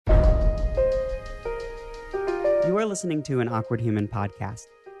You are listening to an Awkward Human podcast.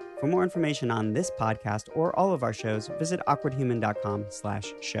 For more information on this podcast or all of our shows, visit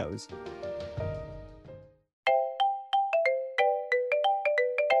awkwardhuman.com/shows.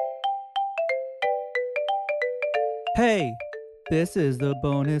 Hey, this is the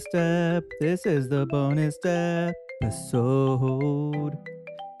bonus step. This is the bonus step episode.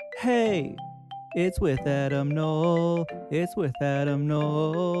 Hey, it's with Adam Noel. It's with Adam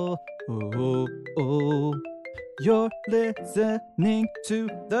Noel. Oh, oh. You're listening to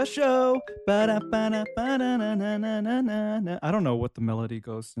the show. Ba-da-ba-da-ba-da-na-na-na-na-na. I don't know what the melody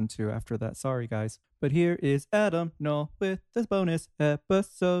goes into after that. Sorry, guys. But here is Adam Noel with this bonus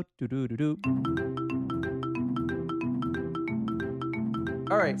episode. Do-do-do-do.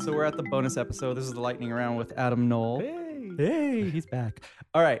 All right, so we're at the bonus episode. This is the lightning round with Adam Noel. Hey, he's back.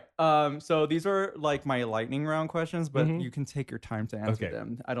 All right, so these are like my lightning round questions, but you can take your time to answer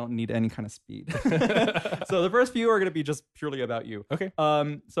them. I don't need any kind of speed. So the first few are going to be just purely about you. Okay.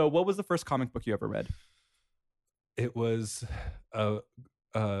 So what was the first comic book you ever read? It was a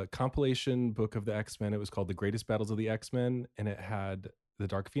compilation book of the X-Men. It was called The Greatest Battles of the X-Men, and it had the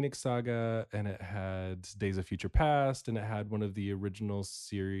Dark Phoenix saga, and it had Days of Future Past, and it had one of the original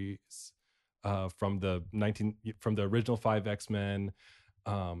series from the original 5 X-Men,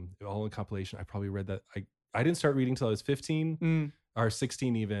 all in compilation. I probably read that. I didn't start reading till I was 15 or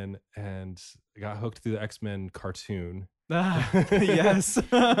 16 even, and I got hooked through the X-Men cartoon. Yes.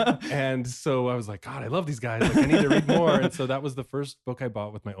 And so I was like, God, I love these guys. Like, I need to read more. And so that was the first book I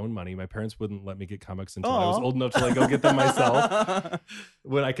bought with my own money. My parents wouldn't let me get comics until I was old enough to like go get them myself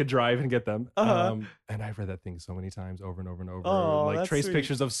when I could drive and get them. And I read that thing so many times over and over and over. Like trace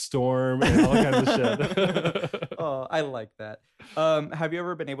pictures of Storm and all kinds of shit. Oh, I like that. Have you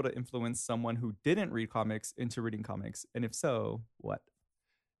ever been able to influence someone who didn't read comics into reading comics? And if so, what?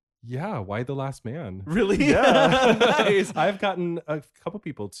 Yeah, Why the Last Man? Really? Yeah. Nice. I've gotten a couple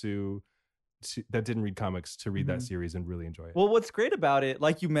people to that didn't read comics to read that series and really enjoy it. Well, what's great about it,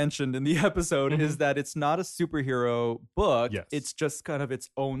 like you mentioned in the episode, is that it's not a superhero book. Yes. It's just kind of its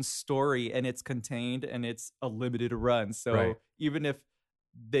own story, and it's contained, and it's a limited run. So even if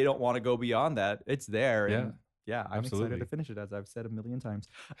they don't want to go beyond that, it's there. And yeah, I'm excited to finish it, as I've said a million times.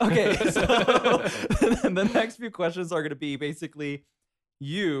 Okay, so the next few questions are going to be basically,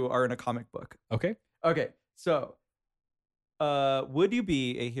 you are in a comic book. Okay. So would you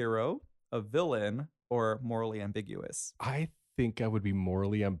be a hero, a villain, or morally ambiguous? I think I would be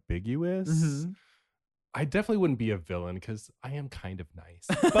morally ambiguous. I definitely wouldn't be a villain because I am kind of nice.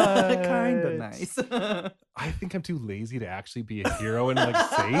 But kind of nice. I think I'm too lazy to actually be a hero and like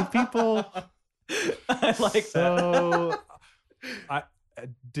save people. I like that.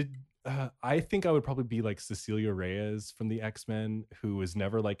 I think I would probably be like Cecilia Reyes from the X-Men, who was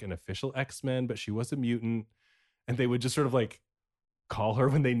never like an official X-Men, but she was a mutant, and they would just sort of like call her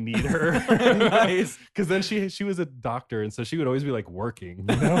when they need her. Nice. Because then she was a doctor, and so she would always be like working,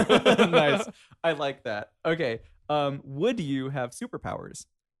 you know? Nice. I like that. Okay. Would you have superpowers?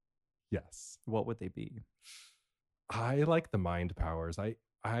 Yes. What would they be? I like the mind powers. I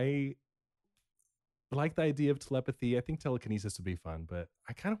like the idea of telepathy. I think telekinesis would be fun, but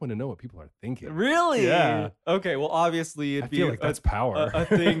I kind of want to know what people are thinking. Really? Yeah. Okay. Well, obviously, it'd I feel like that's power. A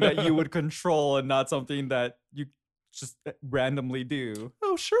thing that you would control, and not something that you just randomly do.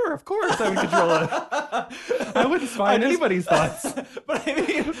 Oh, sure, of course I would control it. I wouldn't spy on anybody's thoughts. But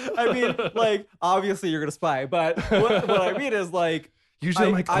I mean, like, obviously you're gonna spy. But what I mean is, like, usually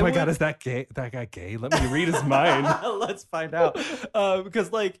I'm like, oh my God, is that gay? That guy gay? Let me read his mind. Let's find out.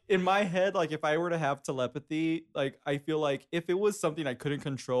 Because like in my head, like if I were to have telepathy, like I feel like if it was something I couldn't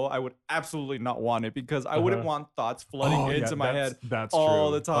control, I would absolutely not want it, because I wouldn't want thoughts flooding into my head all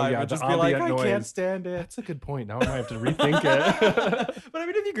the time. Yeah, and just be like, I noise. can't stand it. That's a good point. Now I might have to rethink it. But I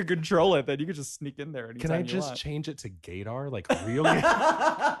mean, if you could control it, then you could just sneak in there anytime. Can I you just want. change it to Gator? Like real?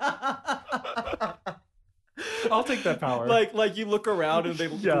 I'll take that power. Like you look around and they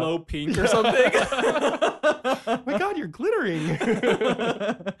glow pink or something. Oh my God, you're glittering.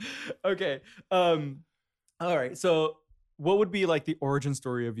 Okay. All right. So what would be like the origin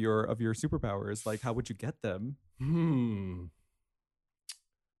story of your superpowers? Like, how would you get them?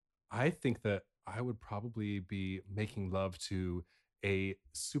 I think that I would probably be making love to a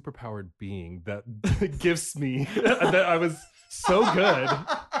superpowered being that gifts me that I was so good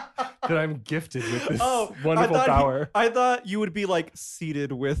that I'm gifted with this wonderful power. I thought you would be like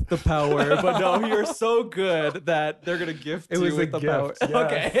seated with the power, but no, you're so good that they're gonna gift you with the power. Yes.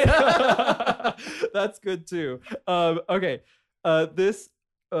 Okay, that's good too. Okay, this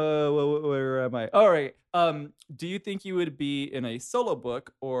Where am I? All right. Do you think you would be in a solo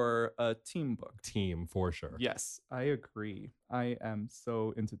book or a team book? Team, for sure. Yes, I agree. I am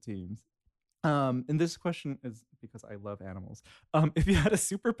so into teams. And this question is because I love animals. If you had a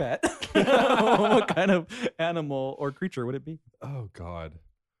super pet, what kind of animal or creature would it be? Oh God.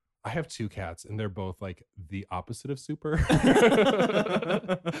 I have 2 cats and they're both like the opposite of super.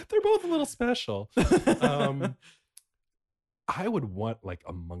 They're both a little special. I would want like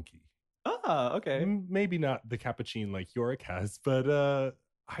a monkey. Ah, okay. Maybe not the capuchin like Yorick has, but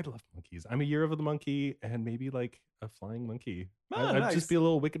I'd love monkeys. I'm a year of the monkey and maybe like a flying monkey. I'd nice. just be a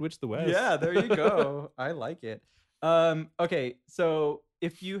little Wicked Witch of the West. Yeah, there you go. I like it. Okay, so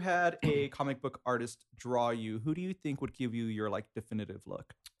if you had a comic book artist draw you, who do you think would give you your like definitive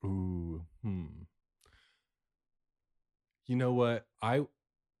look? Ooh, You know what? I'll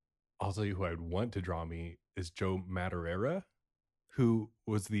tell you who I'd want to draw me is Joe Madureira, who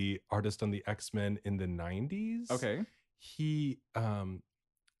was the artist on the X-Men in the 90s. Okay. He,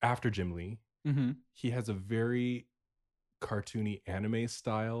 after Jim Lee, he has a very cartoony anime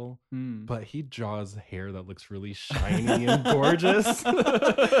style, but he draws hair that looks really shiny and gorgeous.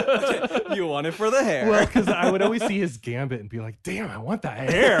 Okay, you want it for the hair. Well, because I would always see his gambit and be like, damn, I want that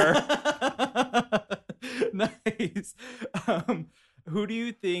hair. Nice. Who do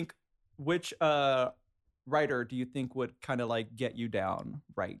you think, which writer do you think would kind of like get you down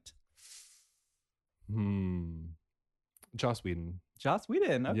right? Joss Whedon. Joss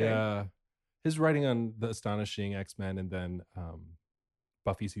Whedon, okay. Yeah. His writing on The Astonishing X-Men and then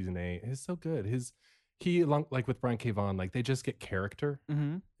Buffy season 8 is so good. He like with Brian K. Vaughan, like they just get character,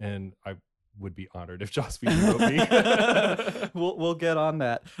 and I would be honored if Joss Whedon wrote me. We'll get on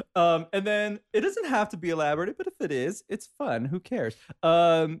that. And then it doesn't have to be elaborate, but if it is, it's fun. Who cares?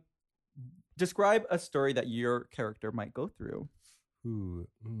 Describe a story that your character might go through. Ooh,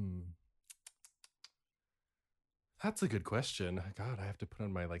 That's a good question. God, I have to put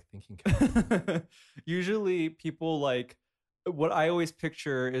on my like thinking cap. Usually people like, what I always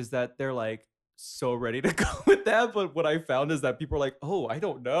picture is that they're like so ready to go with that, but what I found is that people are like, oh, I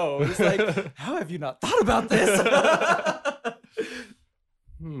don't know. It's like, how have you not thought about this?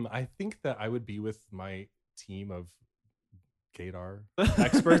 I think that I would be with my team of gaydar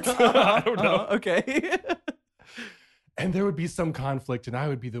experts. I don't know. Okay. And there would be some conflict, and I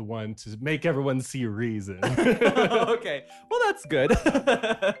would be the one to make everyone see reason. Okay. Well, that's good.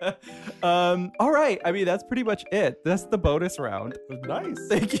 All right. I mean, that's pretty much it. That's the bonus round. Nice.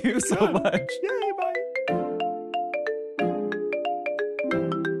 Thank you so much. Yay, bye.